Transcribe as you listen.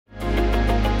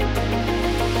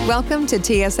Welcome to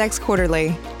TSX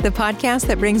Quarterly, the podcast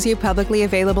that brings you publicly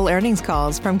available earnings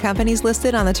calls from companies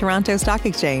listed on the Toronto Stock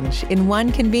Exchange in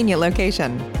one convenient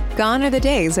location. Gone are the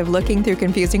days of looking through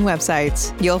confusing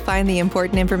websites. You'll find the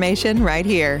important information right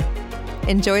here.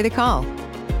 Enjoy the call.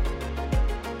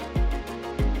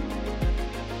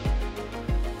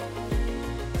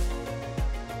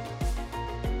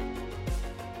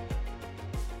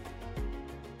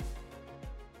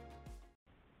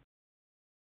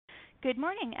 Good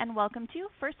morning and welcome to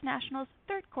First National's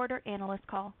third quarter analyst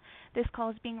call. This call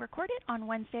is being recorded on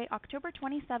Wednesday, October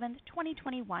 27,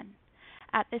 2021.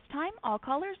 At this time, all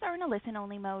callers are in a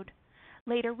listen-only mode.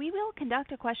 Later, we will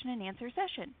conduct a question and answer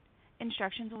session.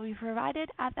 Instructions will be provided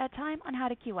at that time on how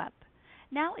to queue up.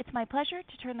 Now, it's my pleasure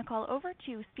to turn the call over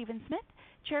to Stephen Smith,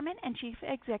 Chairman and Chief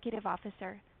Executive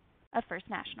Officer of First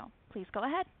National. Please go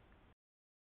ahead.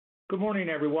 Good morning,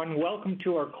 everyone. Welcome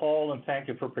to our call and thank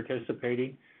you for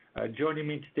participating. Joining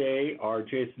me today are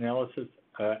Jason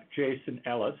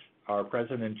Ellis, our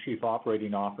President and Chief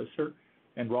Operating Officer,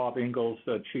 and Rob Ingles,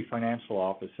 Chief Financial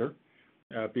Officer.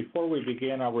 Before we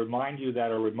begin, I'll remind you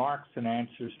that our remarks and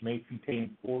answers may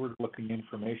contain forward-looking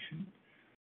information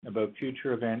about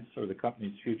future events or the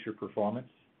company's future performance.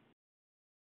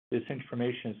 This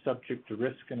information is subject to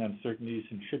risk and uncertainties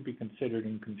and should be considered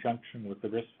in conjunction with the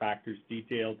risk factors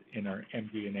detailed in our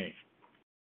MD&A.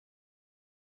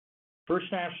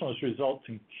 First National's results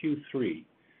in Q3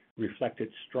 reflected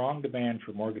strong demand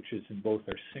for mortgages in both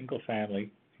our single-family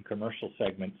and commercial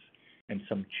segments and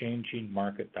some changing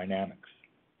market dynamics.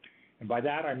 And by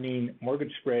that I mean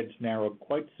mortgage spreads narrowed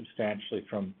quite substantially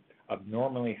from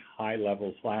abnormally high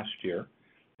levels last year,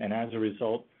 and as a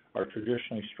result, our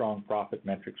traditionally strong profit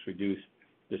metrics reduced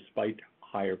despite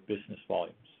higher business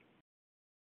volumes.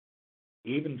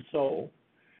 Even so,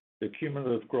 the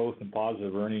cumulative growth and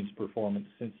positive earnings performance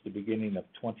since the beginning of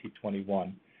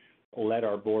 2021 led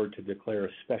our board to declare a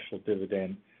special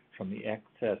dividend from the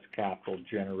excess capital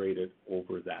generated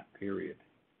over that period.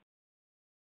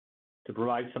 To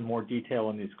provide some more detail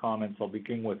on these comments, I'll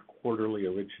begin with quarterly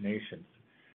originations.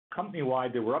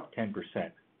 Company-wide, they were up 10%.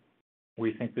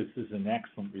 We think this is an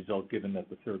excellent result given that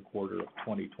the third quarter of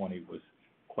 2020 was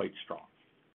quite strong.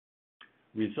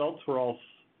 Results were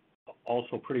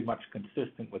also pretty much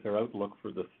consistent with our outlook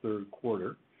for the third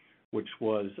quarter, which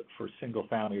was for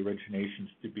single-family originations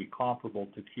to be comparable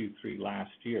to Q3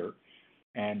 last year,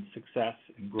 and success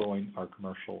in growing our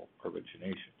commercial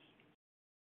originations.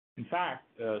 In fact,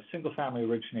 single-family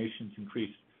originations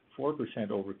increased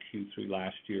 4% over Q3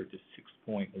 last year to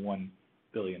 $6.1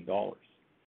 billion.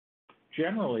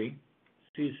 Generally,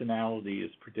 seasonality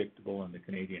is predictable in the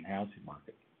Canadian housing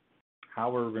market.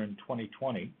 However, in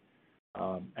 2020,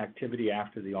 activity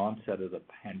after the onset of the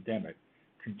pandemic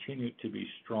continued to be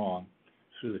strong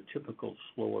through the typical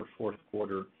slower fourth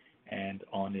quarter and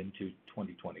on into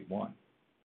 2021.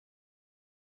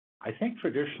 I think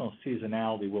traditional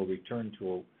seasonality will return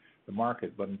to the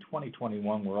market, but in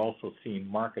 2021 we're also seeing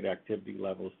market activity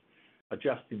levels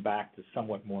adjusting back to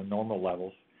somewhat more normal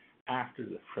levels after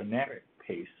the frenetic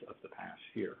pace of the past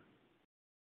year.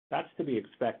 That's to be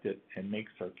expected and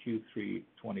makes our Q3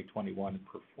 2021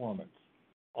 performance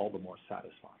all the more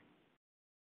satisfying.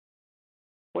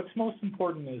 What's most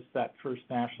important is that First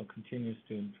National continues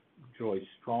to enjoy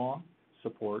strong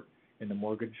support in the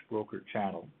mortgage broker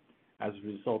channel as a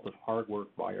result of hard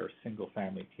work by our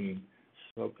single-family team,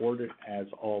 supported as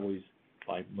always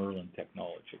by Merlin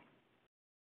Technology.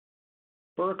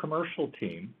 For our commercial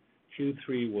team,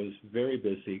 Q3 was very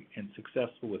busy and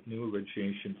successful with new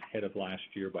originations ahead of last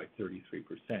year by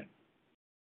 33%.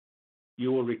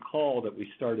 You will recall that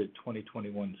we started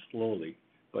 2021 slowly,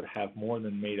 but have more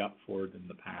than made up for it in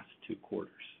the past 2 quarters.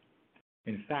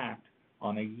 In fact,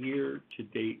 on a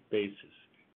year-to-date basis,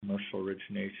 commercial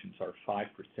originations are 5%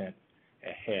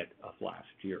 ahead of last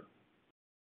year.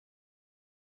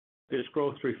 This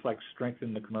growth reflects strength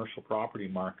in the commercial property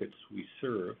markets we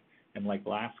serve, and like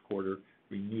last quarter,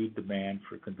 renewed demand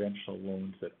for conventional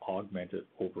loans that augmented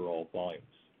overall volumes.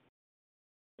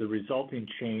 The resulting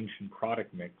change in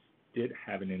product mix did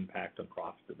have an impact on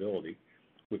profitability,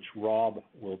 which Rob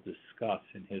will discuss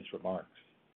in his remarks.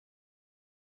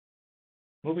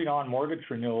 Moving on, mortgage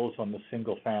renewals on the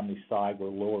single-family side were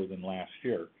lower than last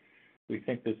year. We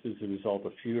think this is a result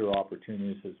of fewer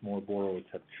opportunities as more borrowers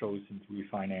have chosen to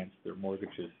refinance their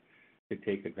mortgages to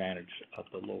take advantage of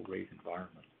the low-rate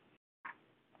environment.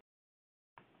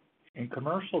 And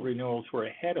commercial renewals were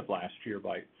ahead of last year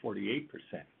by 48%.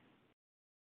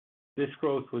 This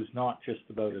growth was not just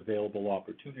about available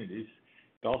opportunities,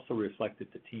 it also reflected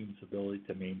the team's ability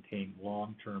to maintain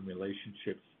long-term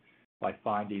relationships by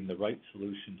finding the right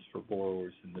solutions for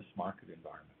borrowers in this market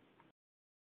environment.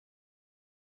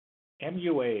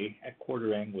 MUA at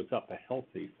quarter end was up a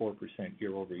healthy 4%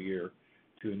 year over year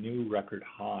to a new record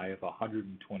high of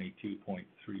 $122.3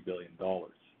 billion,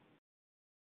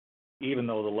 even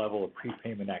though the level of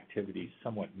prepayment activity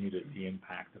somewhat muted the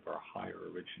impact of our higher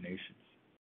originations.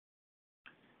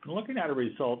 In looking at our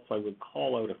results, I would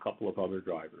call out a couple of other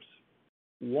drivers.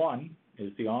 One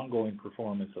is the ongoing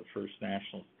performance of First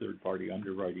National's third-party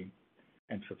underwriting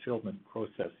and fulfillment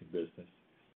processing business,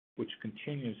 which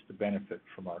continues to benefit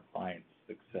from our clients'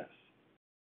 successes.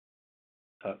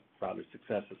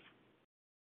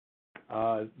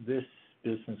 This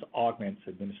business augments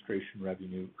administration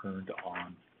revenue earned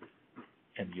on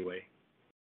MUA.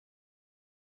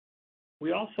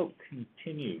 We also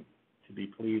continue to be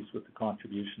pleased with the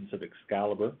contributions of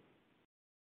Excalibur,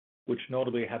 which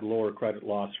notably had lower credit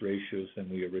loss ratios than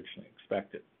we originally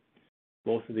expected.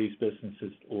 Both of these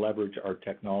businesses leverage our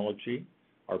technology,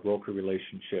 our broker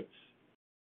relationships,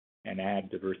 and add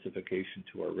diversification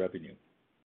to our revenue.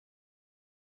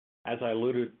 As I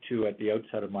alluded to at the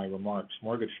outset of my remarks,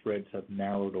 mortgage spreads have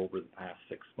narrowed over the past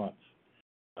 6 months,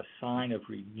 a sign of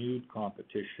renewed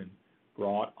competition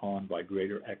brought on by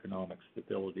greater economic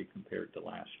stability compared to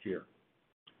last year.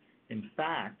 In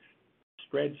fact,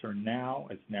 spreads are now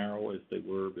as narrow as they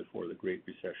were before the Great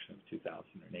Recession of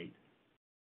 2008.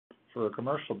 For a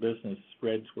commercial business,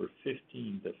 spreads were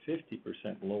 15 to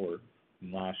 50% lower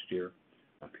than last year,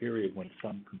 a period when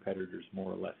some competitors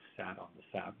more or less sat on the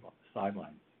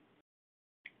sidelines.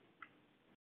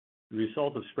 The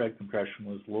result of spread compression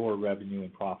was lower revenue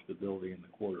and profitability in the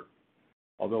quarter,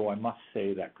 although I must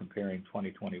say that comparing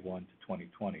 2021 to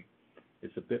 2020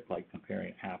 is a bit like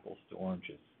comparing apples to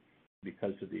oranges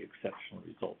because of the exceptional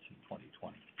results in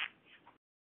 2020.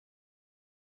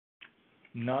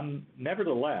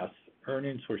 Nevertheless,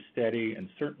 earnings were steady and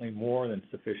certainly more than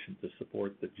sufficient to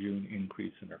support the June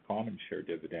increase in our common share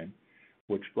dividend,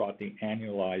 which brought the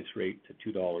annualized rate to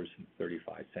 $2.35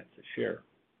 a share.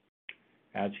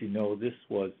 As you know, this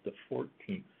was the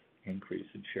 14th increase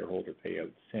in shareholder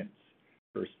payout since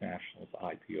First National's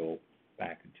IPO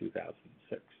back in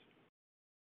 2006.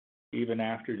 Even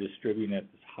after distributing at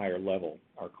this higher level,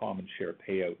 our common share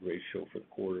payout ratio for the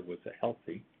quarter was a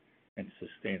healthy and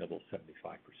sustainable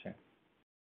 75%.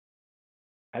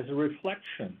 As a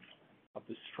reflection of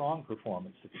the strong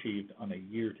performance achieved on a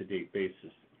year-to-date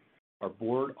basis, our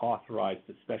board authorized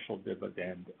a special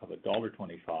dividend of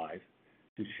 $1.25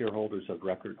 to shareholders of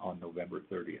record on November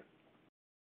 30th.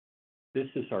 This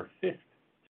is our 5th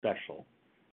special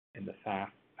in the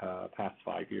past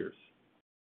 5 years.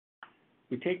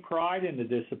 We take pride in the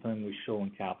discipline we show in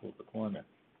capital deployment,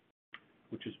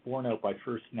 which is borne out by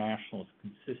First National's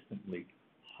consistently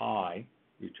high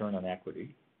return on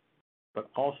equity, but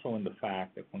also in the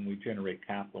fact that when we generate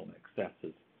capital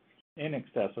in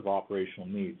excess of operational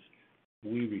needs,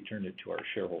 we return it to our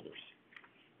shareholders.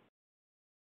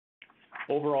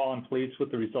 Overall, I'm pleased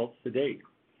with the results to date.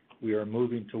 We are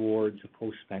moving towards a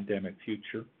post-pandemic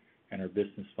future, and our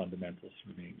business fundamentals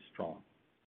remain strong.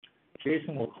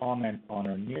 Jason will comment on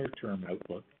our near-term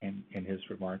outlook in his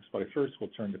remarks, but I first will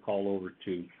turn the call over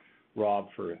to Rob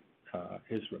for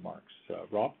his remarks.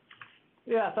 Rob?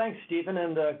 Yeah, thanks, Stephen,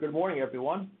 and good morning,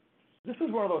 everyone. This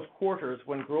is one of those quarters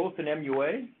when growth in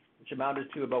MUA, which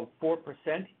amounted to about 4%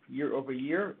 year over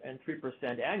year and 3%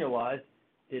 annualized,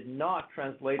 did not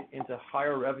translate into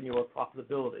higher revenue or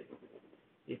profitability.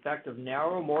 The effect of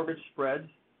narrow mortgage spreads,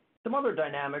 some other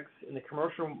dynamics in the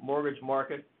commercial mortgage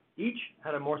market, each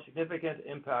had a more significant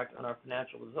impact on our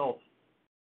financial results.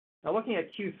 Now, looking at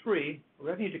Q3,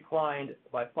 revenue declined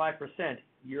by 5%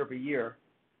 year over year.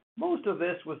 Most of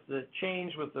this was the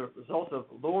change with the result of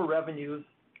lower revenues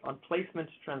on placement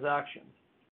transactions.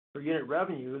 Per unit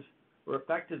revenues were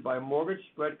affected by mortgage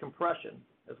spread compression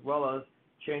as well as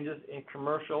changes in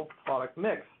commercial product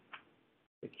mix.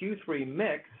 The Q3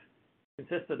 mix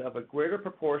consisted of a greater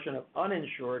proportion of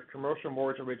uninsured commercial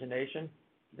mortgage origination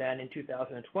than in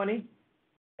 2020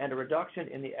 and a reduction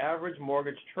in the average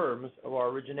mortgage terms of our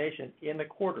origination in the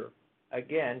quarter,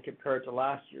 again compared to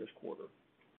last year's quarter.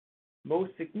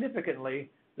 Most significantly,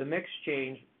 the mix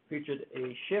change featured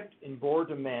a shift in borrower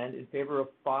demand in favor of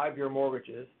 5-year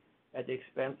mortgages at the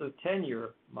expense of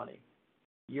 10-year money.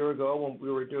 A year ago, when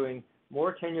we were doing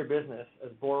more 10-year business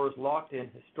as borrowers locked in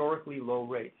historically low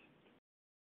rates.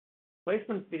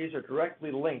 Placement fees are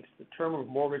directly linked to the term of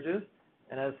mortgages,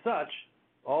 and as such,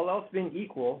 all else being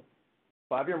equal,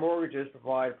 5-year mortgages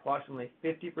provide approximately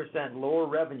 50% lower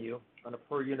revenue on a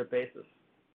per unit basis.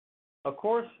 Of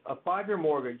course, a 5-year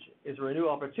mortgage is a renewal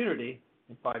opportunity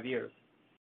in 5 years.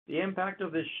 The impact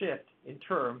of this shift in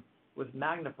term was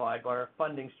magnified by our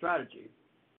funding strategy.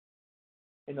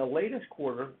 In the latest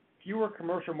quarter, fewer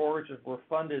commercial mortgages were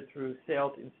funded through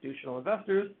sale to institutional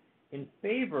investors in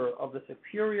favor of the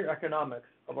superior economics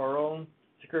of our own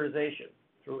securitization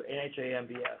through NHA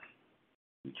MBS.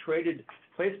 We traded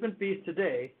placement fees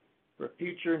today for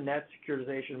future net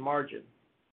securitization margin.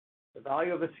 The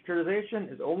value of the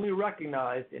securitization is only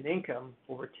recognized in income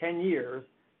over 10 years,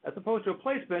 as opposed to a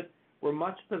placement where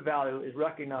much of the value is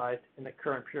recognized in the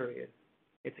current period.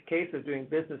 It's a case of doing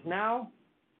business now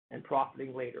and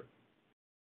profiting later.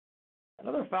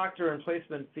 Another factor in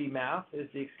placement fee math is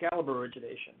the Excalibur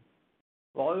origination.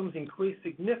 Volumes increased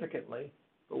significantly,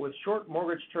 but with short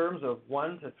mortgage terms of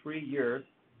 1 to 3 years,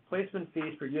 placement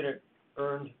fees per unit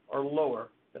earned are lower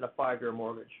than a 5-year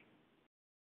mortgage.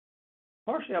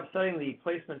 Partially offsetting the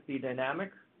placement fee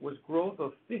dynamic was growth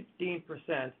of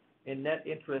 15% in net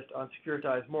interest on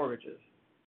securitized mortgages.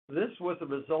 This was a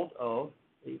result of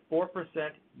a 4%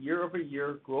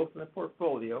 year-over-year growth in the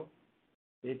portfolio,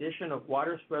 the addition of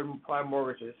wider spread prime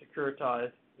mortgages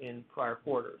securitized in prior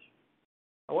quarters.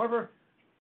 However,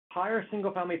 higher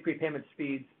single-family prepayment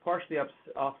speeds partially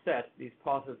offset these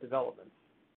positive developments.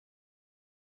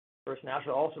 First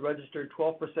National also registered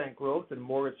 12% growth in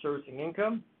mortgage servicing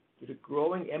income due to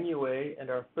growing MUA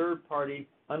and our third-party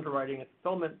underwriting and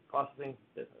fulfillment processing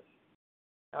business.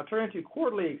 Now turning to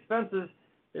quarterly expenses,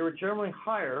 they were generally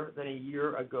higher than a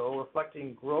year ago,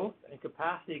 reflecting growth and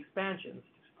capacity expansions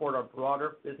to support our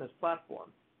broader business platform.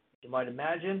 As you might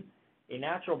imagine, a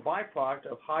natural byproduct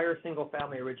of higher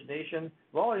single-family origination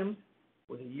volumes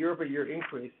was a year-over-year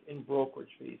increase in brokerage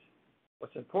fees.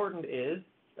 What's important is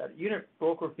that unit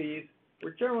broker fees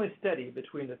were generally steady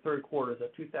between the third quarters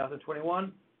of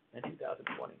 2021 and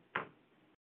 2020.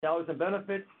 Salaries and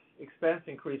benefits expense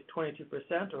increased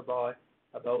 22%, or by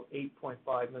about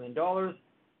 $8.5 million,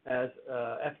 as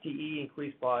FTE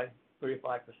increased by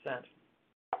 35%.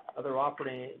 Other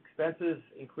operating expenses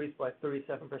increased by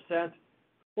 37%,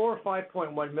 or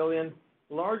 $5.1 million,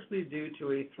 largely due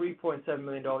to a $3.7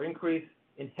 million increase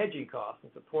in hedging costs in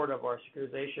support of our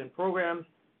securitization programs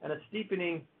and a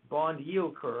steepening bond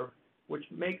yield curve, which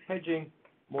makes hedging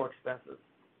more expensive.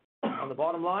 On the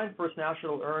bottom line, First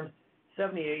National earned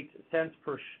 78 cents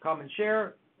per common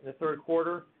share in the third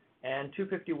quarter and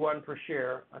 $2.51 per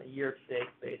share on a year-to-date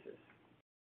basis.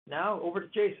 Now over to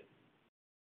Jason.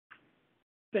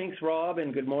 Thanks, Rob,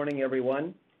 and good morning,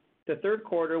 everyone. The third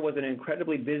quarter was an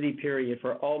incredibly busy period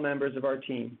for all members of our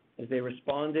team as they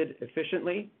responded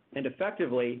efficiently and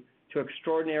effectively to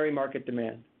extraordinary market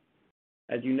demand.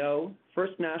 As you know,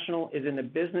 First National is in the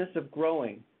business of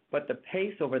growing, but the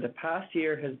pace over the past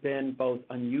year has been both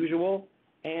unusual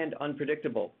and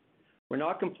unpredictable. We're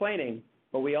not complaining,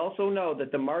 but we also know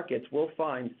that the markets will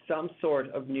find some sort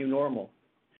of new normal,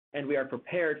 and we are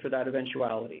prepared for that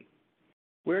eventuality.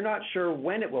 We're not sure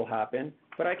when it will happen,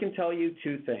 but I can tell you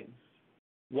two things.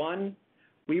 One,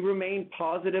 we remain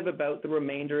positive about the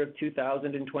remainder of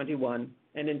 2021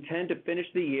 and intend to finish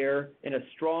the year in a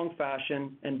strong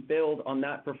fashion and build on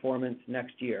that performance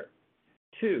next year.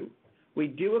 Two, we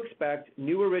do expect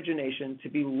new origination to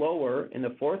be lower in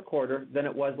the fourth quarter than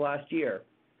it was last year,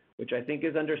 which I think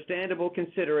is understandable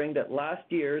considering that last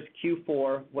year's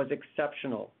Q4 was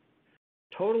exceptional.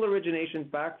 Total originations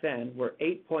back then were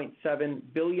 $8.7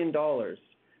 billion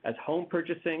as home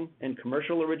purchasing and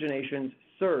commercial originations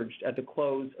surged at the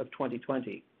close of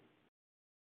 2020.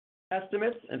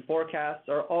 Estimates and forecasts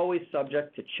are always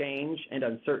subject to change and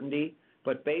uncertainty,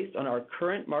 but based on our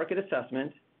current market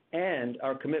assessment and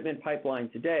our commitment pipeline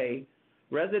today,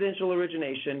 residential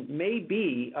origination may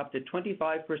be up to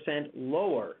 25%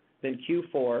 lower than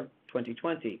Q4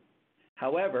 2020.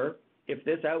 However, if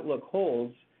this outlook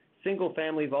holds,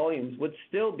 single-family volumes would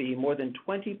still be more than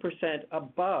 20%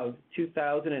 above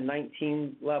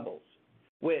 2019 levels,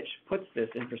 which puts this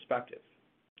in perspective.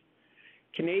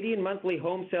 Canadian monthly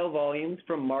home sale volumes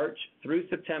from March through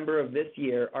September of this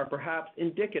year are perhaps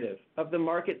indicative of the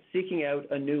market seeking out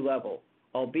a new level,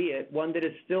 albeit one that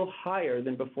is still higher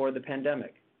than before the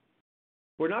pandemic.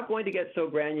 We're not going to get so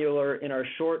granular in our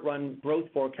short-run growth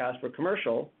forecast for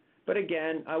commercial, but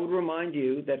again, I would remind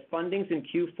you that fundings in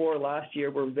Q4 last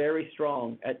year were very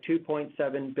strong at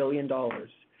 $2.7 billion,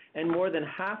 and more than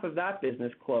half of that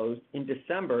business closed in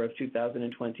December of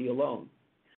 2020 alone.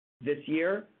 This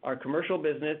year, our commercial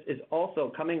business is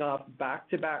also coming off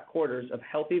back-to-back quarters of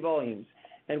healthy volumes,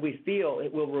 and we feel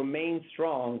it will remain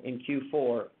strong in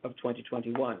Q4 of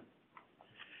 2021.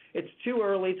 It's too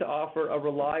early to offer a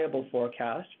reliable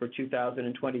forecast for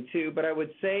 2022, but I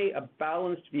would say a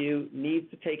balanced view needs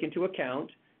to take into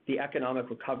account the economic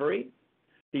recovery,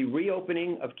 the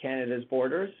reopening of Canada's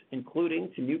borders,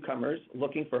 including to newcomers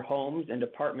looking for homes and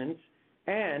apartments,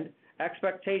 and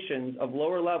expectations of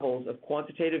lower levels of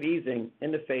quantitative easing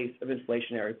in the face of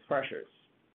inflationary pressures.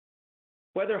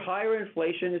 Whether higher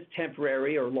inflation is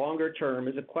temporary or longer term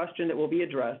is a question that will be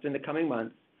addressed in the coming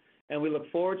months, and we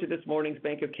look forward to this morning's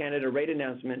Bank of Canada rate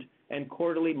announcement and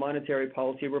quarterly monetary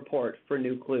policy report for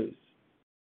new clues.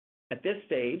 At this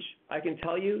stage, I can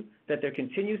tell you that there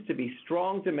continues to be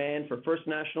strong demand for First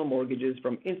National mortgages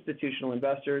from institutional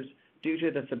investors due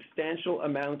to the substantial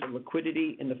amount of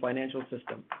liquidity in the financial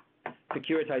system.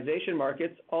 Securitization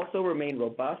markets also remain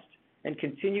robust and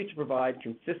continue to provide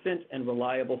consistent and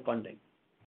reliable funding.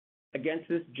 Against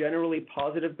this generally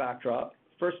positive backdrop,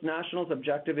 First National's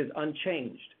objective is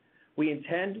unchanged. We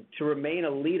intend to remain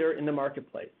a leader in the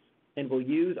marketplace and will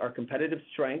use our competitive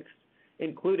strengths,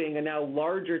 including a now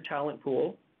larger talent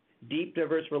pool, deep,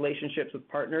 diverse relationships with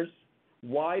partners,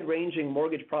 wide-ranging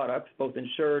mortgage products, both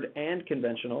insured and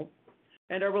conventional,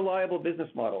 and our reliable business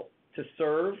model to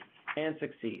serve and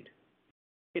succeed.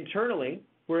 Internally,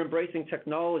 we're embracing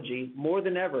technology more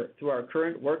than ever through our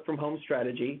current work-from-home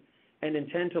strategy and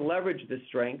intend to leverage this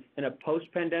strength in a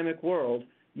post-pandemic world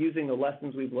using the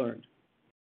lessons we've learned.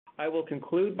 I will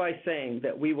conclude by saying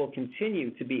that we will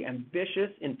continue to be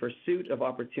ambitious in pursuit of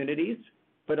opportunities,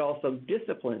 but also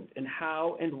disciplined in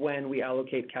how and when we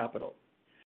allocate capital.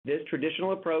 This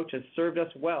traditional approach has served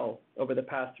us well over the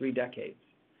past 3 decades.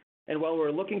 And while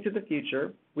we're looking to the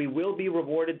future, we will be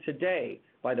rewarded today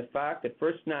by the fact that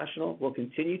First National will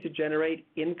continue to generate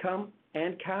income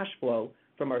and cash flow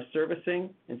from our servicing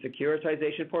and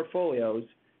securitization portfolios,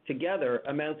 together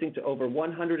amounting to over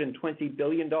 $120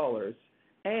 billion,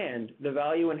 and the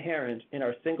value inherent in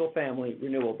our single-family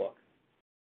renewal book.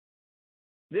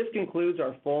 This concludes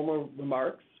our formal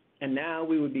remarks, and now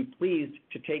we would be pleased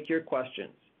to take your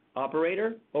questions.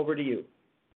 Operator, over to you.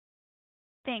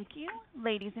 Thank you.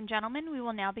 Ladies and gentlemen, we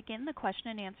will now begin the question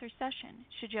and answer session.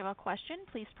 Should you have a question,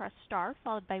 please press star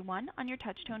followed by 1 on your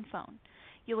touch-tone phone.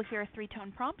 You will hear a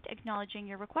 3-tone prompt acknowledging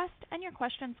your request, and your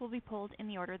questions will be pulled in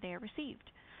the order they are received.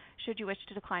 Should you wish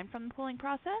to decline from the polling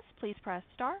process, please press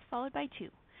star followed by 2.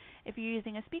 If you're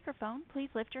using a speakerphone, please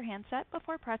lift your handset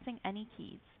before pressing any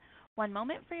keys. One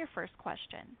moment for your first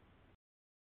question.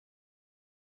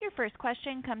 Your first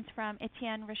question comes from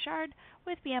Étienne Richard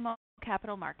with BMO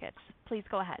Capital Markets. Please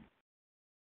go ahead.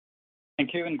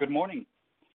 Thank you and good morning.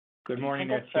 Good morning,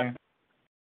 Étienne.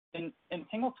 In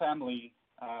single family,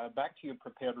 back to your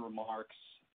prepared remarks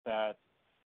that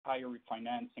higher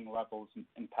refinancing levels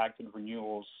impacted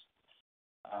renewals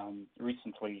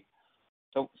recently.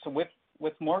 So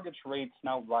with mortgage rates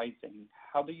now rising,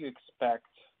 how do you expect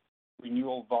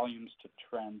renewal volumes to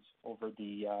trend over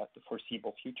the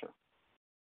foreseeable future?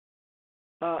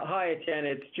 Hi, Étienne.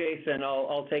 It's Jason.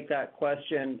 I'll take that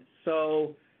question.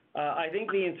 So I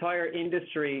think the entire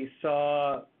industry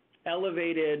saw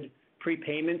elevated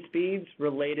prepayment speeds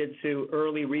related to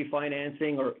early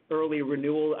refinancing or early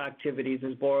renewal activities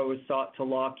as borrowers sought to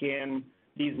lock in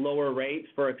these lower rates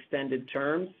for extended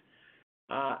terms.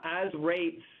 As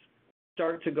rates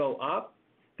start to go up,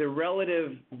 the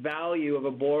relative value of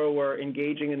a borrower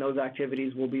engaging in those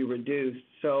activities will be reduced.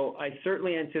 So I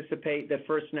certainly anticipate that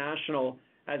First National,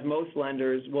 as most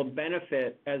lenders, will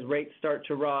benefit as rates start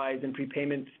to rise and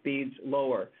prepayment speeds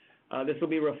lower. This will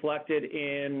be reflected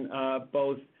in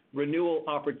both renewal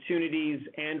opportunities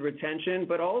and retention,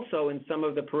 but also in some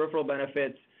of the peripheral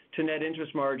benefits to net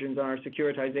interest margins on our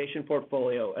securitization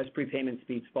portfolio as prepayment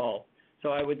speeds fall. So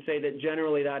I would say that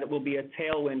generally that it will be a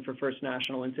tailwind for First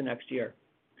National into next year.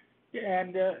 Yeah,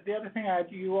 and the other thing,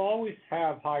 you always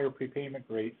have higher prepayment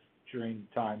rates during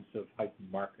times of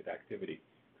heightened market activity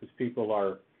because people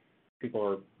are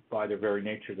by their very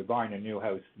nature, they're buying a new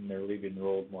house and they're leaving their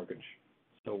old mortgage.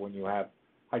 So when you have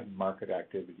heightened market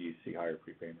activity, you see higher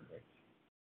prepayment rates.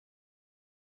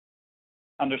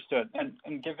 Understood.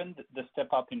 And given the step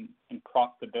up in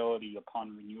profitability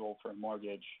upon renewal for a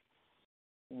mortgage,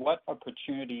 what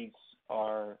opportunities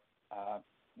are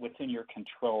within your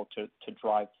control to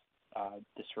drive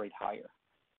this rate higher?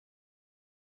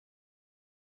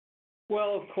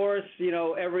 Well, of course,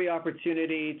 every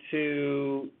opportunity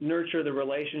to nurture the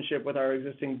relationship with our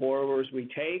existing borrowers we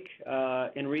take.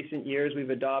 In recent years, we've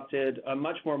adopted a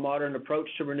much more modern approach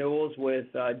to renewals with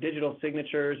digital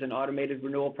signatures and automated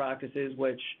renewal practices,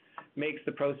 which makes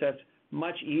the process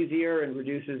much easier and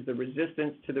reduces the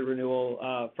resistance to the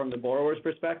renewal from the borrower's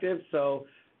perspective. So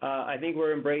I think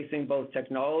we're embracing both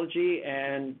technology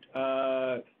and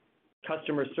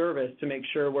customer service to make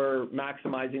sure we're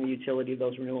maximizing the utility of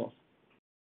those renewals.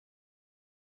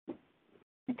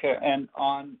 Okay, and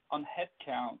on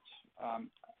headcount,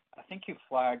 I think you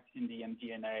flagged in the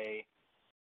MD&A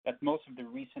that most of the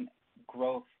recent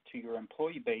growth to your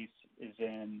employee base is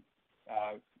in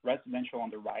residential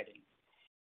underwriting.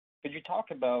 Could you talk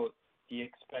about the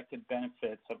expected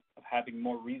benefits of having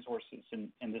more resources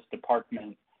in this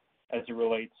department as it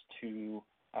relates to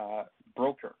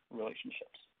broker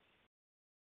relationships?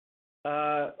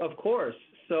 Of course.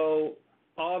 So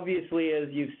obviously, as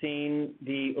you've seen,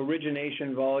 the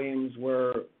origination volumes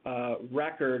were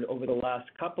record over the last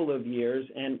couple of years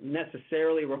and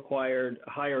necessarily required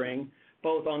hiring,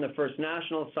 both on the First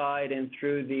National side and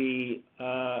through the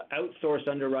outsourced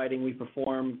underwriting we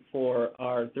perform for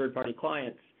our third-party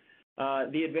clients.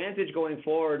 The advantage going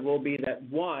forward will be that,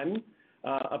 one,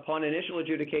 upon initial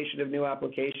adjudication of new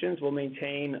applications, we'll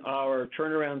maintain our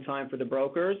turnaround time for the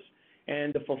brokers,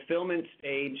 and the fulfillment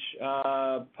stage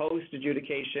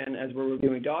post-adjudication, as we're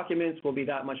reviewing documents, will be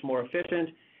that much more efficient.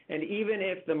 And even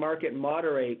if the market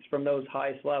moderates from those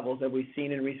highest levels that we've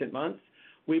seen in recent months,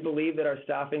 we believe that our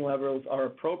staffing levels are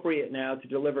appropriate now to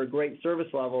deliver great service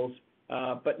levels,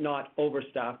 but not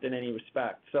overstaffed in any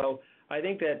respect. So I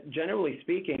think that, generally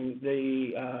speaking,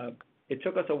 it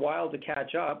took us a while to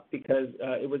catch up because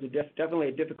it was definitely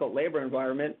a difficult labor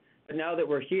environment. But now that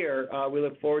we're here, we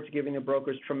look forward to giving the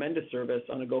brokers tremendous service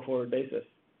on a go-forward basis.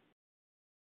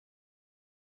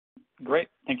 Great.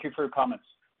 Thank you for your comments.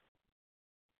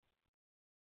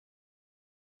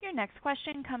 Your next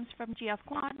question comes from Geoff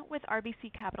Kwan with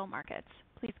RBC Capital Markets.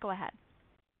 Please go ahead.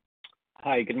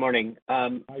 Hi, good morning. Hi,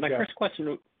 my Jeff. first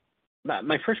question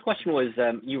was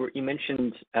you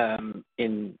mentioned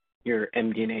in your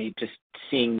MD&A just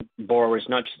seeing borrowers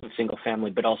not just in single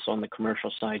family but also on the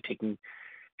commercial side taking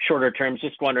shorter terms.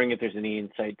 Just wondering if there's any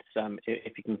insights,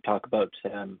 if you can talk about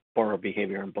borrower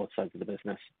behavior on both sides of the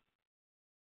business.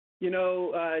 You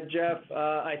know, Jeff,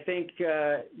 I think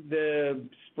the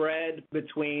spread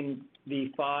between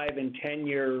the 5- and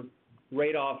 10-year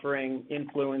rate offering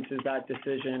influences that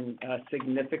decision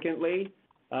significantly.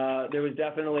 There was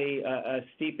definitely a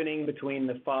steepening between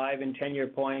the 5- and 10-year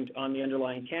point on the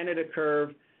underlying Canada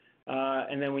curve.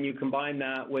 And then when you combine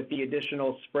that with the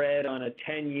additional spread on a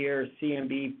 10-year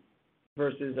CMB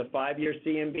versus a 5-year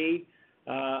CMB,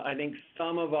 I think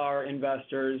some of our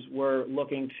investors were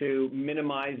looking to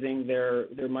minimizing their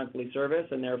monthly service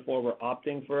and therefore were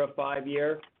opting for a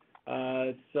 5-year.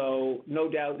 So no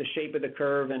doubt the shape of the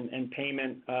curve and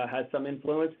payment has some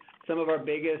influence. Some of our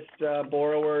biggest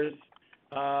borrowers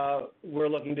were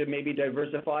looking to maybe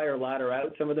diversify or ladder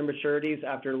out some of the maturities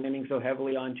after leaning so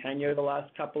heavily on tenure the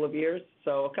last couple of years.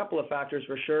 So a couple of factors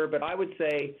for sure, but I would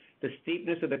say the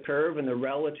steepness of the curve and the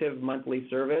relative monthly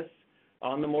service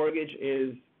on the mortgage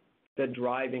is the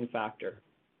driving factor.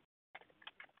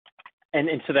 And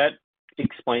so that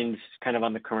explains kind of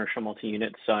on the commercial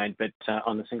multi-unit side, but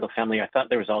on the single family, I thought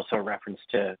there was also a reference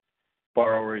to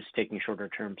borrowers taking shorter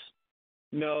terms.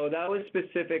 No, that was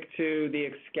specific to the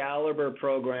Excalibur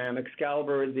program.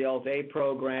 Excalibur is the Alt-A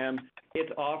program.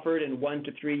 It's offered in 1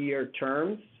 to 3 year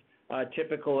terms,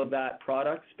 typical of that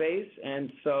product space.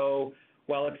 And so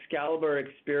while Excalibur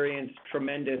experienced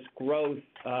tremendous growth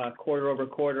quarter over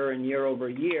quarter and year over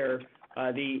year,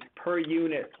 the per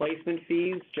unit placement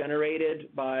fees generated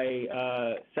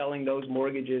by selling those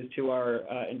mortgages to our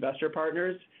investor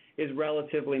partners is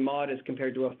relatively modest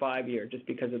compared to a 5-year, just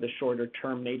because of the shorter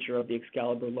term nature of the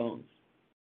Excalibur loans.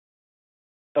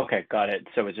 Okay, got it.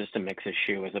 So it's just a mix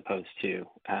issue as opposed to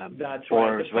That's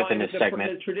borrowers right. within a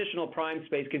segment. The traditional prime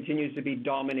space continues to be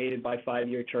dominated by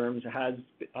 5-year terms, has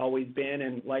always been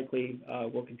and likely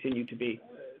will continue to be.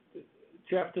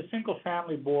 Jeff, the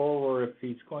single-family borrower, if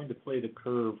he's going to play the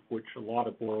curve, which a lot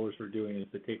of borrowers are doing, is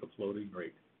to take a floating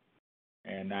rate.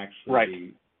 And actually,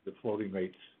 right. the floating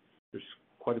rates, there's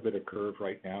quite a bit of curve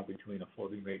right now between a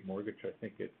floating rate mortgage. I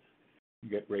think you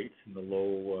get rates in the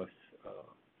low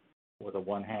with a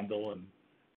 1 handle,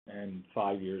 and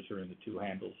 5 years are in the 2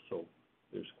 handles. So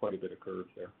there's quite a bit of curve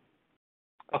there.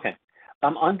 Okay.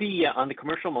 On the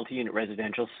commercial multi-unit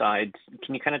residential side,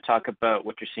 can you kind of talk about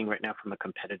what you're seeing right now from a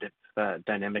competitive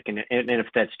dynamic, and if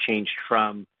that's changed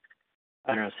from,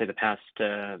 I don't know, say the past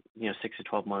 6 to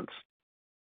 12 months?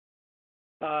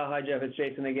 Hi, Jeff. It's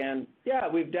Jason again. Yeah,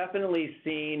 we've definitely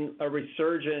seen a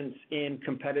resurgence in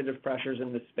competitive pressures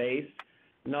in the space,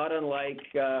 not unlike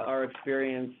our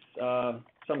experience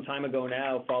some time ago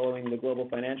now following the global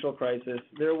financial crisis.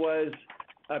 There was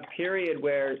a period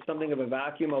where something of a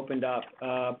vacuum opened up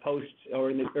post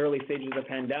or in the early stages of the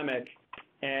pandemic,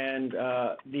 and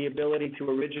the ability to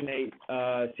originate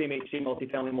CMHC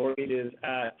multifamily mortgages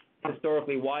at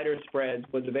historically wider spreads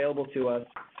was available to us.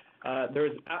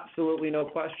 There's absolutely no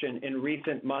question in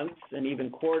recent months and even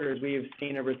quarters we have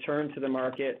seen a return to the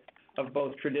market of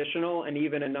both traditional and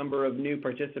even a number of new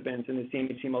participants in the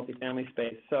CMHC multifamily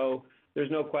space. So there's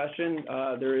no question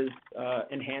there is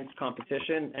enhanced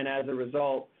competition, and as a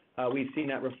result, we've seen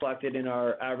that reflected in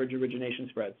our average origination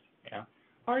spreads. Yeah.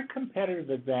 Our competitive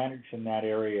advantage in that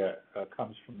area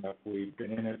comes from that we've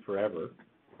been in it forever.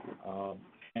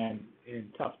 And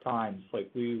in tough times, like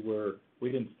we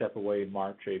didn't step away in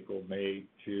March, April, May,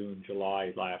 June,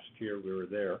 July last year. We were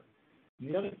there. And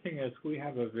the other thing is we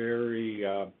have a very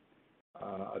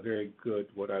good,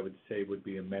 what I would say would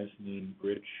be a mezzanine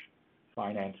bridge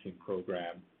financing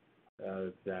program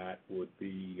that would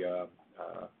be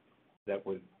that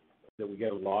we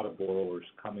get a lot of borrowers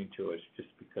coming to us just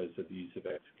because of ease of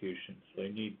execution. So they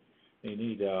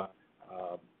need a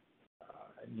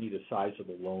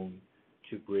sizable loan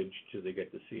to bridge till they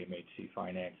get the CMHC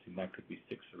financing. That could be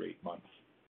 6 or 8 months,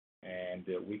 and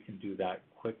we can do that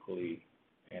quickly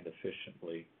and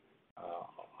efficiently.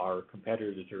 Our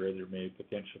competitors are either made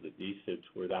potential to DSIBs,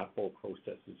 where that whole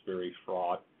process is very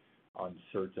fraught,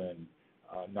 uncertain,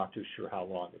 not too sure how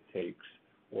long it takes,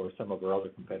 or some of our other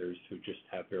competitors who just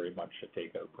have very much a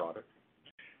takeout product.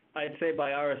 I'd say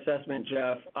by our assessment,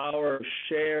 Jeff, our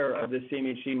share of the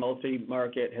CMHC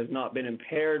multi-market has not been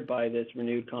impaired by this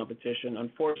renewed competition.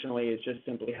 Unfortunately, it's just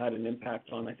simply had an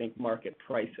impact on, I think, market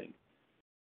pricing.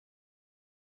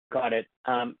 Got it.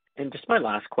 And just my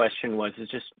last question is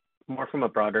just more from a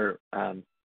broader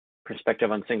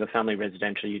perspective on single-family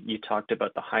residential. You talked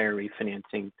about the higher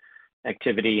refinancing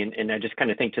activity, and I just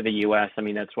kind of think to the U.S. I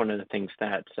mean, that's one of the things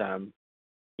that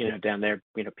down there,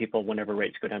 people, whenever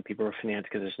rates go down, people refinance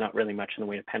because there's not really much in the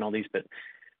way of penalties. But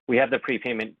we have the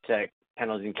prepayment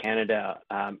penalties in Canada.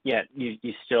 Yet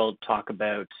you still talk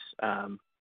about, I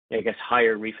guess,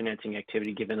 higher refinancing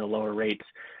activity given the lower rates.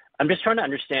 I'm just trying to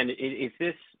understand: is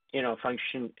this a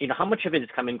function? How much of it is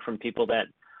coming from people that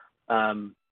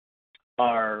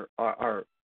are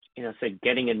say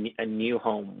getting a new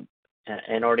home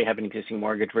and already have an existing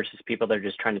mortgage versus people that are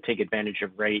just trying to take advantage of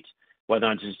rates, whether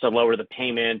or not it's to lower the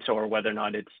payments or whether or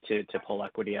not it's to pull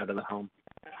equity out of the home?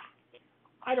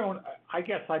 I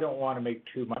guess I don't want to make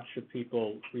too much of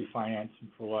people refinancing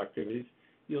for activities.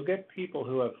 You'll get people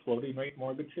who have floating rate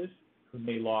mortgages who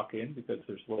may lock in because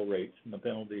there's low rates, and the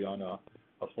penalty on a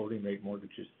floating rate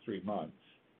mortgage is 3 months.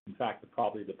 In fact,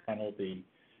 probably the penalty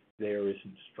there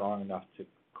isn't strong enough to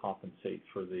compensate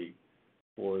for the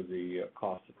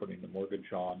cost of putting the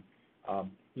mortgage on.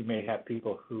 You may have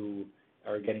people who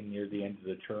are getting near the end of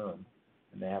the term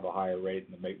and they have a higher rate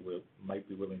and they might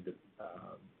be willing to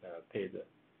pay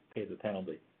the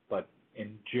penalty. But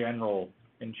in general,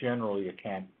 you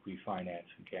can't refinance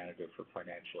in Canada for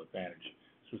financial advantage.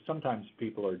 So sometimes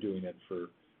people are doing it for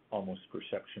almost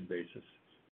perception basis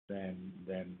than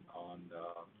on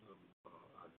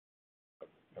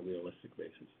a realistic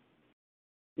basis.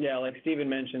 Yeah, like Stephen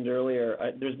mentioned earlier,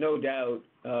 there's no doubt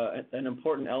an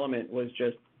important element was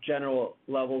just general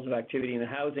levels of activity in the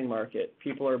housing market.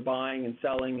 People are buying and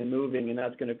selling and moving, and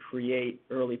that's going to create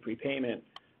early prepayment.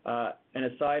 And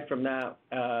aside from that,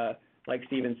 like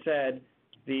Stephen said,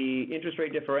 the interest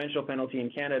rate differential penalty in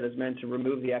Canada is meant to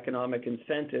remove the economic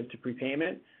incentive to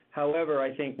prepayment. However,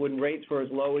 I think when rates were as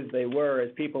low as they were,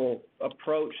 as people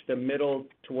approached the middle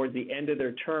toward the end of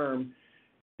their term,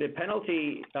 the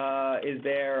penalty is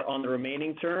there on the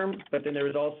remaining term, but then there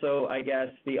is also, I guess,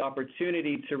 the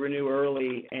opportunity to renew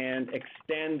early and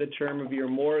extend the term of your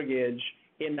mortgage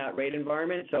in that rate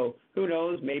environment. So who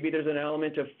knows, maybe there's an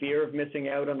element of fear of missing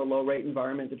out on the low rate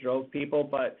environment that drove people.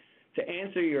 But to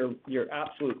answer your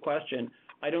absolute question,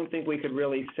 I don't think we could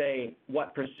really say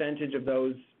what percentage of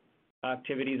those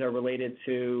activities are related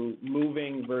to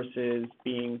moving versus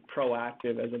being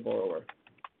proactive as a borrower.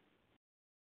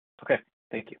 Okay.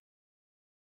 Thank you.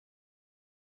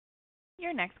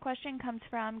 Your next question comes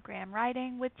from Graham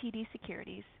Ryding with TD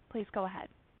Securities. Please go ahead.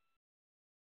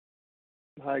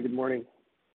 Hi, good morning.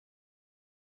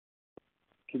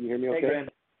 Can you hear me okay? Hey, Graham.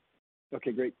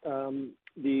 Okay, great.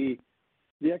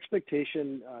 The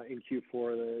expectation in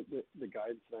Q4, the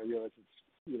guidance, and I realize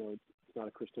it's not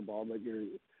a crystal ball, but your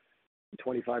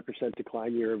 25%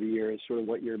 decline year over year is sort of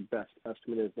what your best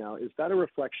estimate is now. Is that a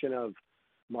reflection of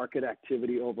market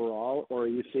activity overall, or are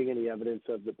you seeing any evidence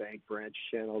of the bank branch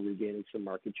channel regaining some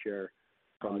market share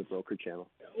from the broker channel?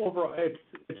 Overall,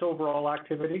 it's overall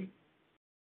activity.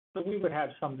 So we would have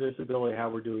some visibility how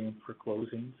we're doing for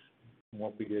closings and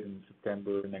what we did in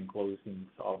September, and then closings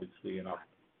obviously in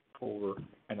October,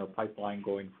 and our pipeline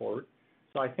going forward.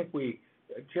 So I think we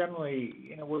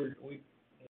generally,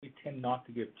 we tend not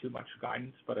to give too much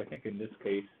guidance, but I think in this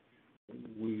case,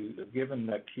 given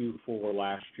that Q4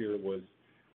 last year was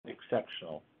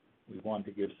exceptional, we wanted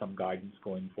to give some guidance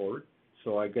going forward.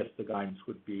 So I guess the guidance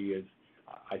would be is,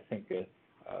 I think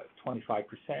 25%,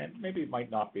 maybe it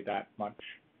might not be that much,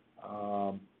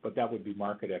 but that would be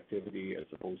market activity as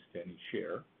opposed to any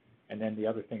share. And then the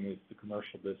other thing is the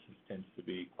commercial business tends to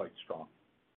be quite strong.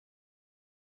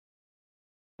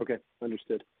 Okay,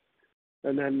 understood.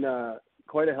 And then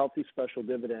quite a healthy special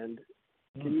dividend.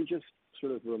 Can you just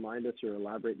sort of remind us or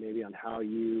elaborate maybe on how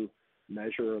you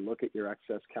measure or look at your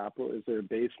excess capital? Is there a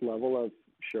base level of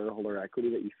shareholder equity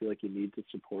that you feel like you need to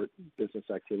support business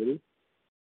activity?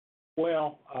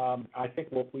 Well, I think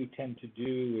what we tend to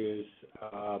do is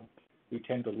we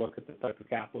tend to look at the type of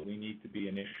capital we need to be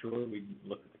an issuer. We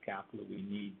look at the capital we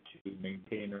need to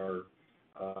maintain our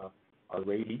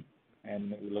rating,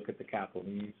 and we look at the capital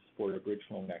needs for the bridge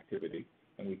loan activity,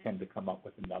 and we tend to come up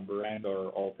with a number, and our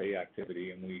all-pay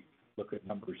activity, and we look at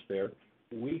numbers there.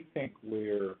 We think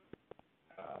we're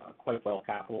quite well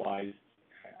capitalized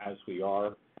as we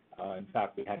are. In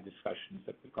fact, we had discussions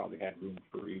that we probably had room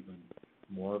for even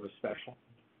more of a special,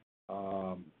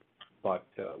 but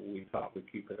we thought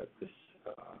we'd keep it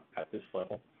at this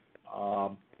level.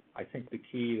 I think the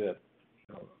key that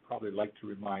probably like to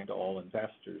remind all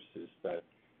investors is that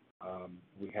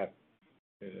we have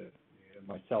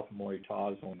myself and Maury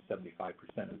Tawes own 75%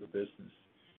 of the business.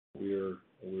 We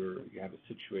have a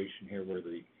situation here where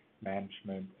the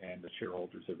management and the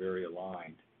shareholders are very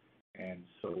aligned, and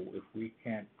so if we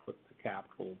can't put the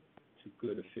capital to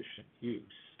good, efficient use,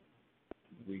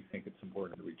 we think it's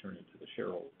important to return it to the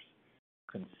shareholders.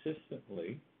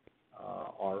 Consistently,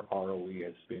 our ROE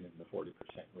has been in the 40%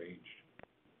 range,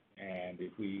 and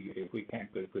if we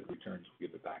can't get good returns, we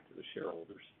give it back to the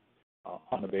shareholders.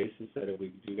 On the basis that if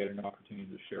we do get an opportunity,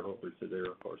 the shareholders are there,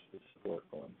 of course, to support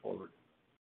going forward.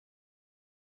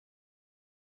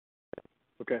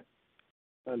 Okay,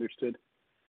 understood.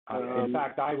 In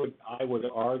fact, I would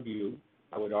argue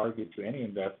to any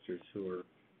investors who are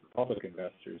public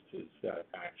investors is that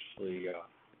actually,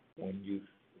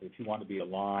 if you want to be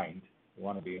aligned, you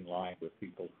want to be in line with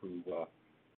people who,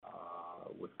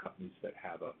 with companies that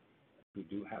who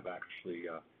do have actually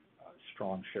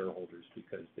strong shareholders,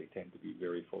 because they tend to be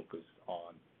very focused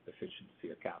on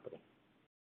efficiency of capital,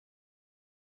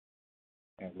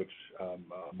 and which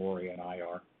Maury and I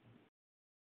are.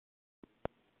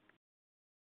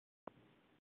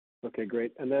 Okay,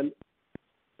 great. And then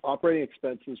operating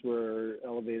expenses were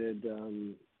elevated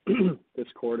this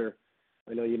quarter.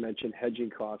 I know you mentioned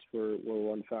hedging costs were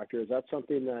one factor. Is that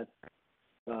something that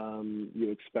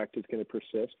you expect is going to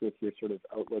persist with your sort of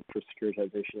outlook for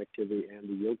securitization activity and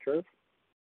the yield curve?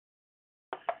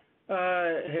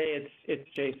 Hey, it's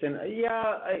Jason.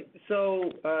 Yeah,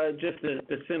 so just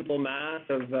the simple math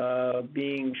of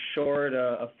being short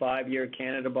a 5-year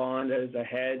Canada bond as a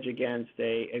hedge against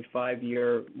a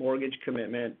 5-year mortgage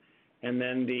commitment, and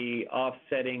then the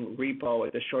offsetting repo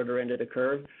at the shorter end of the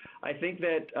curve. I think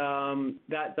that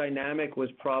that dynamic was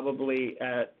probably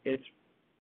at its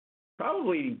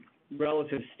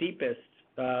relative steepest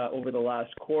over the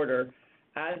last quarter.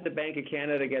 As the Bank of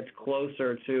Canada gets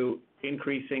closer to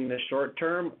increasing the short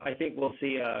term, I think we'll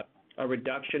see a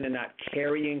reduction in that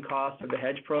carrying cost of the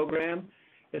hedge program.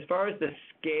 As far as the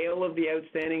scale of the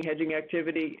outstanding hedging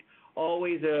activity,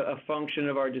 always a function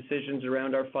of our decisions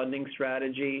around our funding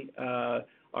strategy.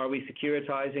 Are we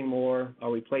securitizing more? Are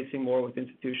we placing more with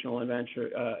institutional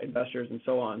investors and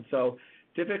so on? So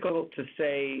difficult to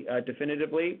say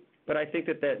definitively, but I think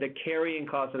that the carrying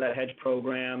cost of that hedge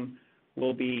program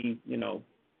will be,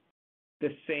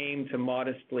 the same to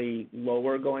modestly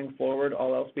lower going forward,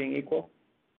 all else being equal.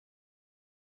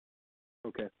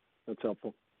 Okay, that's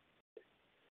helpful.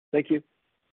 Thank you.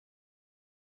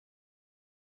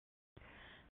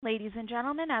 Ladies and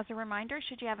gentlemen, as a reminder,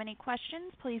 should you have any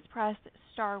questions, please press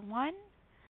star 1.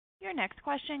 Your next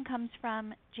question comes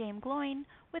from Jaeme Gloyn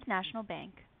with National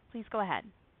Bank. Please go ahead.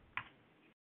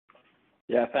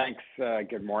 Yeah, thanks.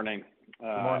 Good morning.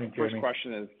 Good morning, First Jamie.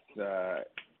 question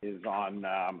is on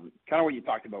kind of what you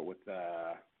talked about with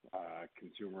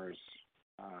consumers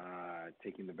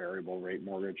taking the variable rate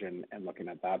mortgage and looking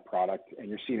at that product, and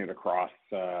you're seeing it across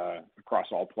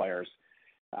all players.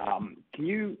 Can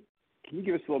you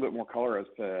give us a little bit more color as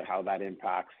to how that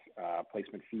impacts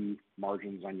placement fee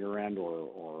margins on your end,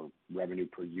 or revenue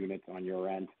per unit on your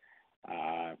end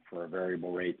for a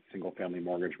variable rate single family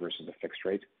mortgage versus a fixed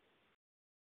rate?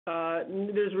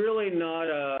 There's really not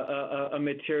a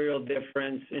material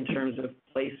difference in terms of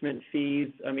placement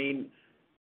fees. I mean,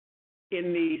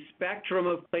 in the spectrum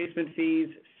of placement fees,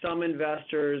 some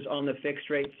investors on the fixed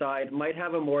rate side might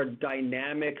have a more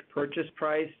dynamic purchase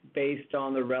price based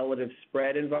on the relative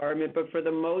spread environment, but for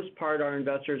the most part, our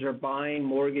investors are buying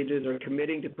mortgages or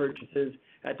committing to purchases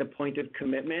at the point of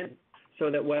commitment. so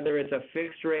that whether it's a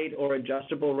fixed rate or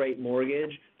adjustable rate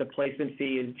mortgage, the placement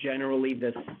fee is generally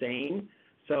the same.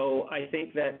 So I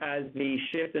think that as the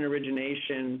shift in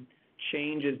origination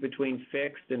changes between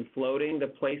fixed and floating, the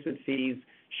placement fees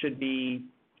should be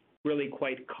really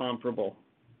quite comparable.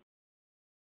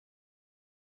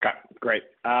 Okay, great.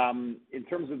 In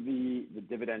terms of the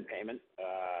dividend payment,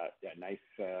 nice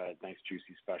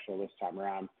juicy special this time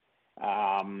around.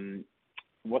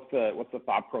 What's the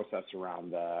thought process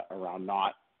around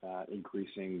not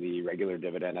increasing the regular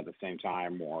dividend at the same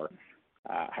time, or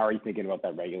how are you thinking about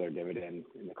that regular dividend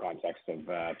in the context of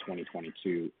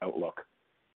 2022 outlook?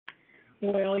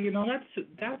 Well,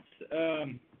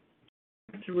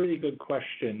 that's a really good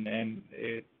question, and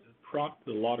it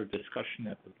prompted a lot of discussion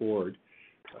at the board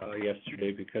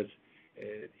yesterday because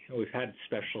we've had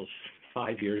specials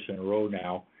 5 years in a row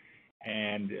now,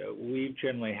 and we've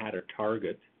generally had a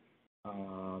target.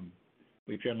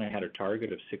 We've generally had a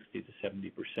target of 60 to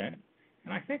 70%,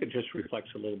 and I think it just reflects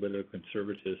a little bit of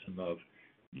conservatism of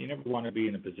you never want to be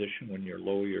in a position when you're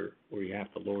where you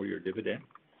have to lower your dividend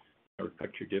or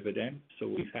cut your dividend. So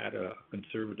we've had a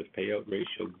conservative payout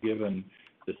ratio given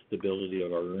the stability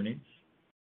of our earnings.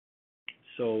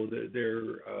 So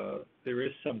there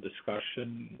is some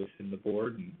discussion within the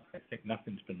board, and I think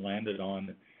nothing's been landed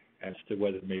on as to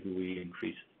whether maybe we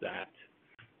increase that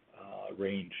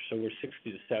range. So we're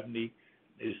 60 to 70.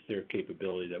 Is there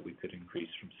capability that we could increase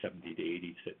from 70 to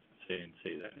 80,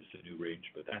 say that is the new range?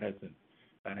 But that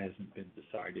hasn't been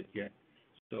decided yet.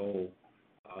 So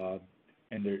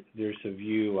and there's a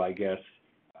view, I guess,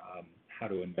 how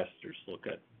do investors look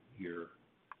at your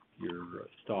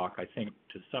stock? I think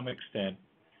to some extent,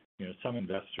 some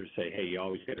investors say, hey, you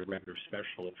always get a regular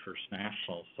special at First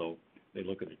National, so they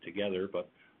look at it together. But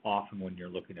often when you're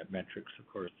looking at metrics, of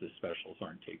course, the specials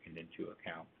aren't taken into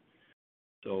account.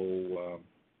 So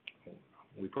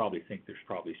we probably think there's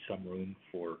probably some room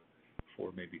for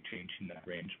maybe changing that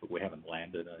range, but we haven't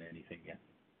landed on anything yet.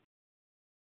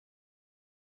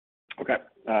 Okay,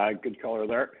 good color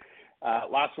there.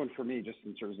 Last one for me, just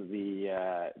in terms of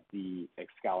the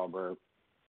Excalibur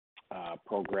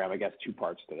program. I guess two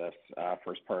parts to this.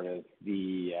 First part is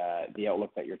the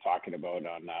outlook that you're talking about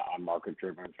on market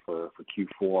driven for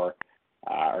Q4.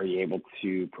 Are you able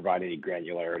to provide any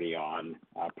granularity on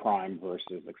Prime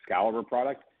versus Excalibur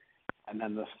product? And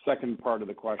then the second part of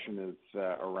the question is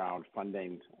around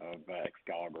funding of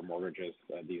Excalibur mortgages.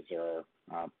 These are,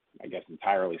 I guess,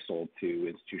 entirely sold to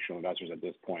institutional investors at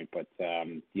this point, but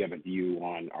do you have a view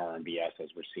on RMBS as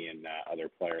we're seeing other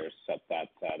players set that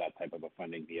type of a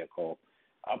funding vehicle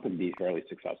up and be fairly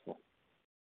successful?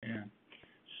 Yeah.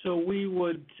 So we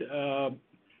would,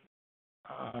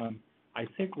 I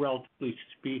think relatively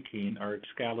speaking, our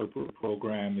Excalibur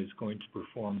program is going to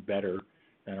perform better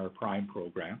than our Prime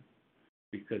program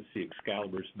because the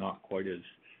Excalibur is not quite as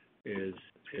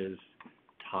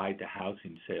tied to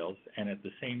housing sales. And at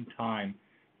the same time,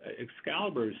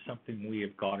 Excalibur is something we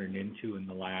have gotten into in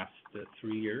the last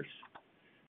 3 years,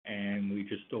 and we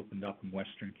just opened up in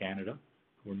Western Canada.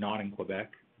 We're not in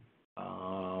Quebec.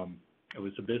 It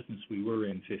was a business we were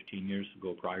in 15 years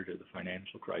ago prior to the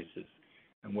financial crisis.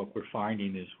 And what we're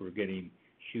finding is we're getting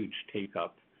huge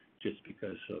take-up just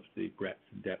because of the breadth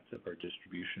and depth of our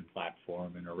distribution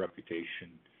platform and our reputation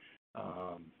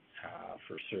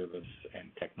for service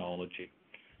and technology.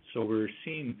 So we're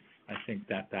seeing, I think,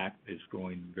 that is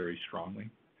going very strongly.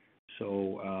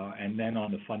 So, and then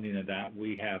on the funding of that,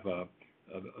 we have a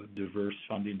diverse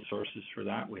funding sources for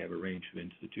that. We have a range of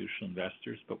institutional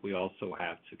investors, but we also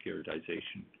have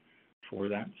securitization for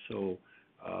that. So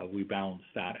we balance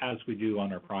that, as we do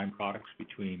on our Prime products,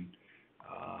 between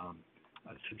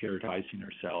securitizing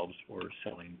ourselves or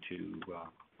selling to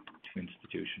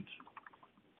institutions.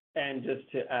 And just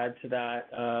to add to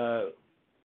that,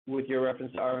 with your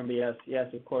reference to RMBS,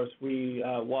 yes, of course, we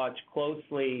watch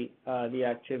closely the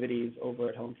activities over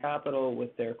at Home Capital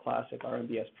with their classic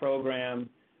RMBS program.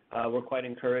 We're quite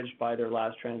encouraged by their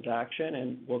last transaction,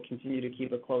 and we'll continue to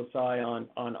keep a close eye on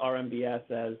RMBS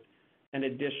as an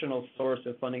additional source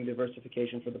of funding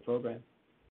diversification for the program.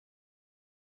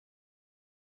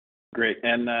 Great.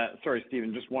 And sorry,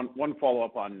 Stephen, just one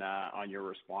follow-up on your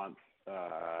response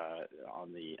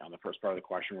on the first part of the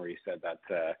question where you said that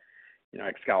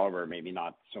Excalibur maybe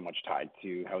not so much tied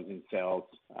to housing sales.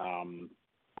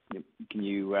 Can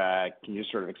you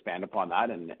sort of expand upon that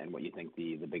and what you think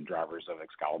the big drivers of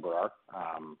Excalibur are,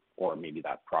 or maybe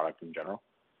that product in general?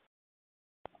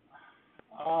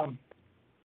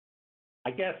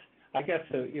 I guess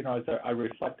as I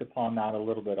reflect upon that a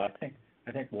little bit, I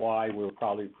think why we're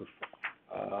probably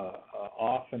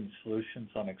often solutions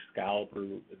on Excalibur,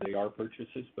 they are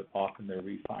purchases, but often they're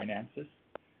refinances.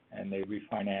 And they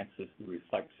refinances to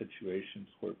reflect situations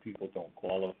where people don't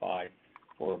qualify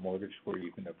for a mortgage where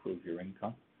you can approve your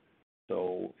income.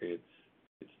 So it's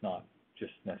not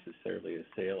just necessarily a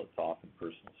sale, it's often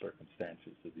personal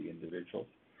circumstances of the individuals.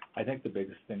 I think the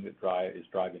biggest thing that is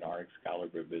driving our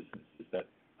Excalibur business is that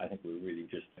I think we're really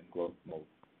just in growth mode.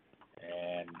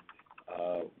 And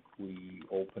we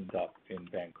opened up in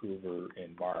Vancouver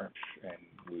in March, and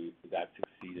that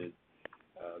succeeded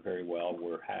very well.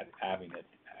 We're adding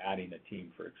a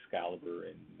team for Excalibur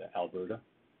in Alberta,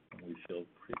 and we feel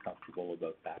pretty comfortable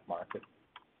about that market.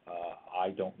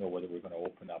 I don't know whether we're going to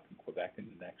open up in Quebec in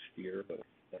the next year, but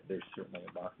there's certainly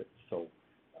a market. So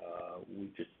we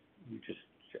just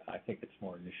I think it's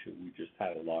more an issue. We just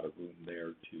had a lot of room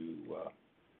there to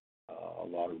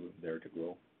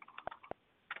grow.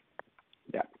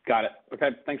 Yeah, got it. Okay,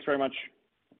 thanks very much.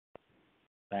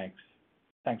 Thanks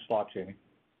a lot, Jamie.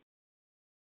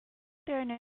 There are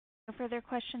no further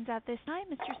questions at this time.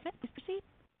 Mr. Smith, please proceed.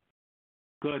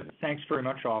 Good. Thanks very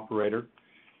much, operator.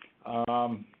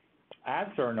 As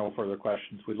there are no further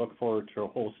questions, we look forward to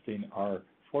hosting our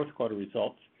fourth quarter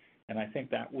results, and I think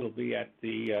that will be at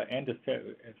the end of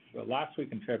last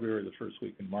week in February, the first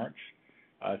week in March.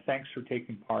 Thanks for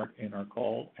taking part in our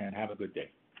call, and have a good day.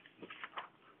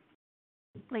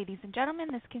 Ladies and gentlemen,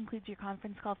 this concludes your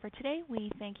conference call for today. We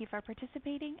thank you for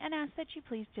participating and ask that you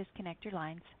please disconnect your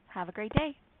lines. Have a great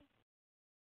day.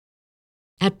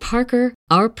 At Parker,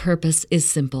 our purpose is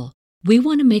simple. We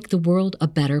want to make the world a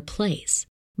better place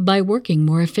by working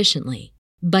more efficiently,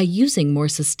 by using more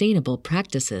sustainable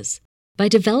practices, by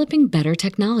developing better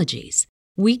technologies.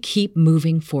 We keep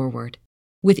moving forward.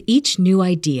 With each new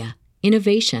idea,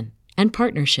 innovation, and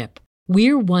partnership,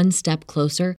 we're one step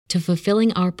closer to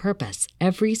fulfilling our purpose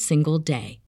every single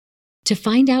day. To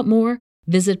find out more,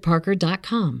 visit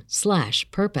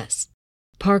parker.com/purpose.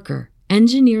 Parker,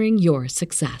 engineering your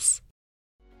success.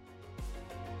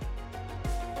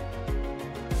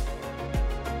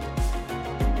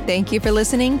 Thank you for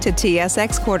listening to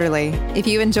TSX Quarterly. If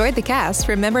you enjoyed the cast,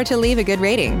 remember to leave a good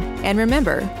rating. And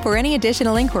remember, for any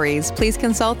additional inquiries, please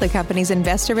consult the company's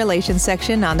investor relations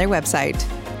section on their website.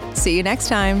 See you next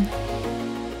time.